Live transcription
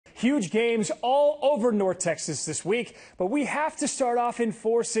Huge games all over North Texas this week, but we have to start off in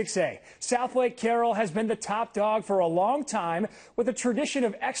 4-6A. Southlake Carroll has been the top dog for a long time with a tradition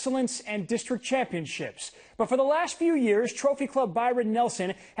of excellence and district championships. But for the last few years, Trophy Club Byron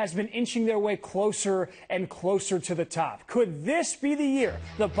Nelson has been inching their way closer and closer to the top. Could this be the year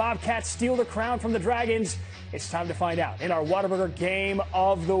the Bobcats steal the crown from the Dragons? It's time to find out in our Whataburger Game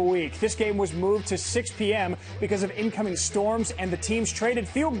of the Week. This game was moved to 6 p.m. because of incoming storms, and the teams traded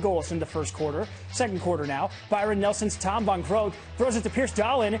field goals in the first quarter. Second quarter now, Byron Nelson's Tom Von Grote throws it to Pierce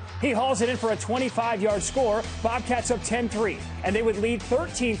Dahlin. He hauls it in for a 25-yard score. Bobcats up 10-3, and they would lead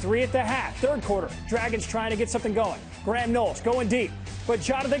 13-3 at the half. Third quarter, Dragons trying to get something going. Graham Knowles going deep, but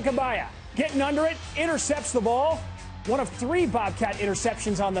Jonathan Kabeya getting under it, intercepts the ball. One of 3 Bobcat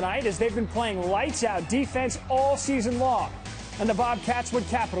interceptions on the night, as they've been playing lights-out defense all season long. And the Bobcats would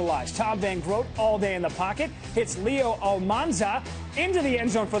capitalize. Tom Von Grote all day in the pocket, hits Leo Almanza into the end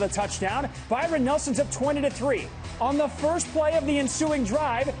zone for the touchdown. Byron Nelson's up 20-3. On the first play of the ensuing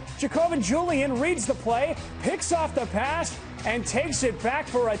drive, Jacoven Julian reads the play, picks off the pass, and takes it back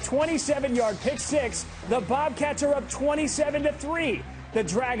for a 27-yard pick six. The Bobcats are up 27-3. The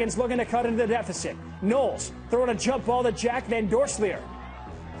Dragons looking to cut into the deficit. Knowles throwing a jump ball to Jack Van Dorselear.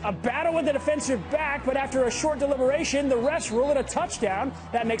 A battle with the defensive back, but after a short deliberation, the refs rule it a touchdown.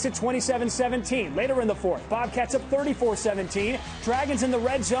 That makes it 27-17. Later in the fourth, Bobcats up 34-17. Dragons in the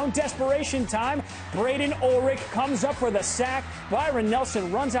red zone, desperation time. Braedon Ulrich comes up for the sack. Byron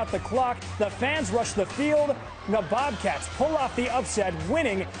Nelson runs out the clock. The fans rush the field. The Bobcats pull off the upset,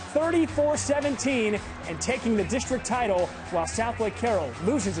 winning 34-17 and taking the district title, while Southlake Carroll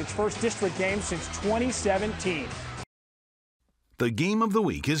loses its first district game since 2017. The Game of the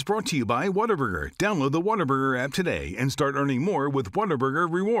Week is brought to you by Whataburger. Download the Whataburger app today and start earning more with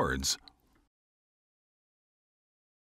Whataburger rewards.